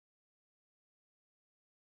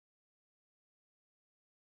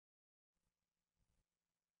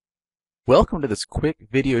Welcome to this quick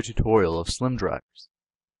video tutorial of SlimDrivers.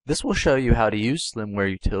 This will show you how to use Slimware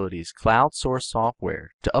Utilities cloud source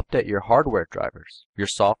software to update your hardware drivers, your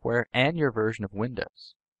software, and your version of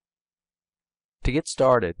Windows. To get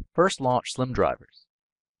started, first launch SlimDrivers.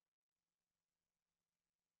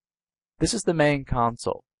 This is the main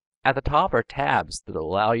console. At the top are tabs that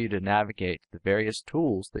allow you to navigate to the various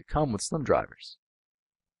tools that come with SlimDrivers.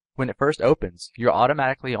 When it first opens, you're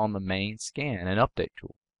automatically on the main scan and update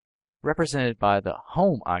tool, represented by the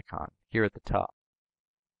Home icon here at the top.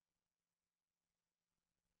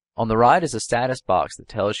 On the right is a status box that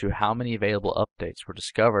tells you how many available updates were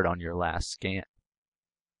discovered on your last scan.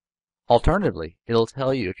 Alternatively, it'll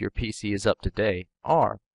tell you if your PC is up to date,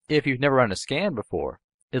 or if you've never run a scan before,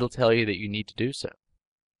 it'll tell you that you need to do so.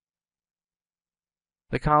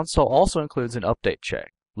 The console also includes an update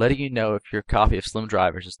check, letting you know if your copy of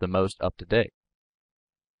SlimDrivers is the most up to date.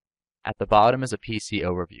 At the bottom is a PC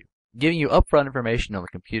overview, giving you upfront information on the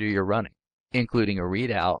computer you're running, including a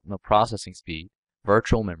readout on the processing speed,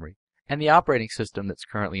 virtual memory, and the operating system that's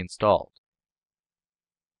currently installed.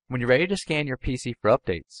 When you're ready to scan your PC for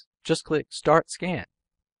updates, just click Start Scan.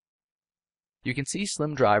 You can see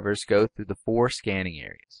SlimDrivers go through the 4 scanning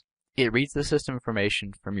areas. It reads the system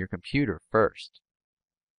information from your computer first.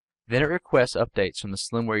 Then it requests updates from the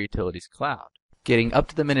Slimware Utilities cloud, getting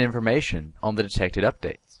up-to-the-minute information on the detected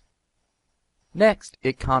updates. Next,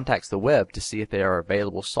 it contacts the web to see if there are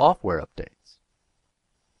available software updates.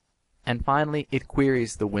 And finally, it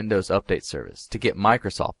queries the Windows Update service to get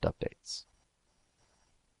Microsoft updates.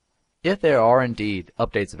 If there are indeed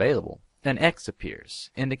updates available, an X appears,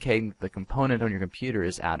 indicating that the component on your computer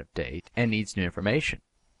is out of date and needs new information.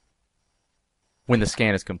 When the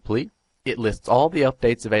scan is complete, it lists all the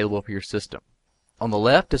updates available for your system. On the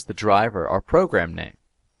left is the driver or program name.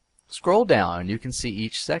 Scroll down and you can see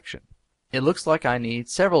each section. It looks like I need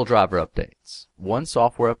several driver updates, 1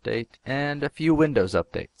 software update, and a few Windows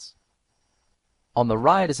updates. On the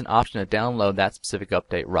right is an option to download that specific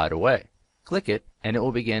update right away. Click it and it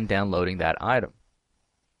will begin downloading that item.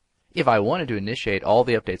 If I wanted to initiate all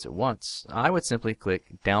the updates at once, I would simply click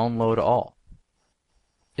Download All.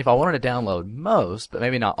 If I wanted to download most, but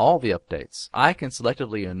maybe not all the updates, I can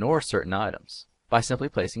selectively ignore certain items by simply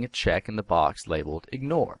placing a check in the box labeled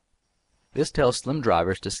Ignore. This tells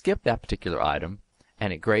SlimDrivers to skip that particular item,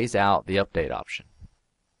 and it grays out the update option.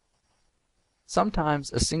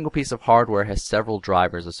 Sometimes a single piece of hardware has several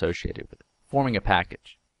drivers associated with it, forming a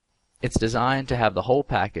package. It's designed to have the whole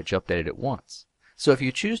package updated at once. So if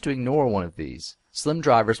you choose to ignore one of these,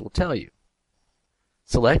 SlimDrivers will tell you.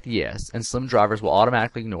 Select Yes, and SlimDrivers will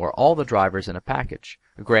automatically ignore all the drivers in a package,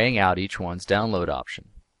 graying out each one's download option.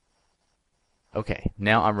 Okay,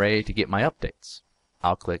 now I'm ready to get my updates.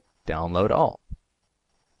 I'll click Download All.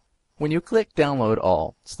 When you click Download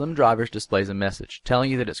All, SlimDrivers displays a message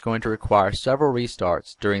telling you that it's going to require several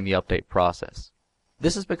restarts during the update process.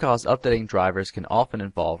 This is because updating drivers can often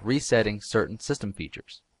involve resetting certain system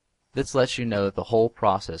features. This lets you know that the whole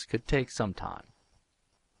process could take some time.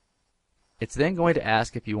 It's then going to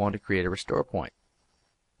ask if you want to create a restore point.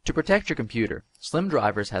 To protect your computer,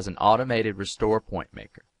 SlimDrivers has an automated restore point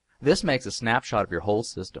maker. This makes a snapshot of your whole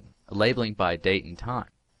system, labeling by date and time.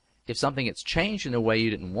 If something gets changed in a way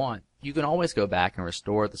you didn't want, you can always go back and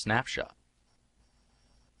restore the snapshot.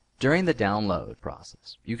 During the download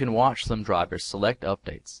process, you can watch SlimDrivers select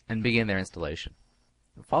updates and begin their installation.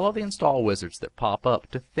 Follow the install wizards that pop up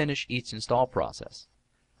to finish each install process.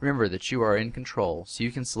 Remember that you are in control, so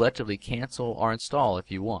you can selectively cancel or install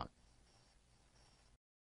if you want.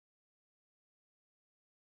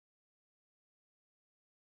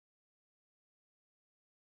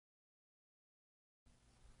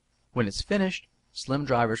 When it's finished,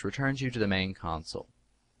 SlimDrivers returns you to the main console.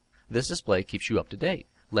 This display keeps you up to date,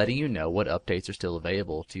 letting you know what updates are still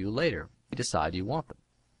available to you later if you decide you want them.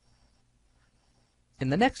 In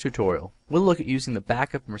the next tutorial, we'll look at using the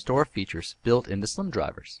backup and restore features built into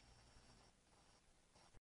SlimDrivers.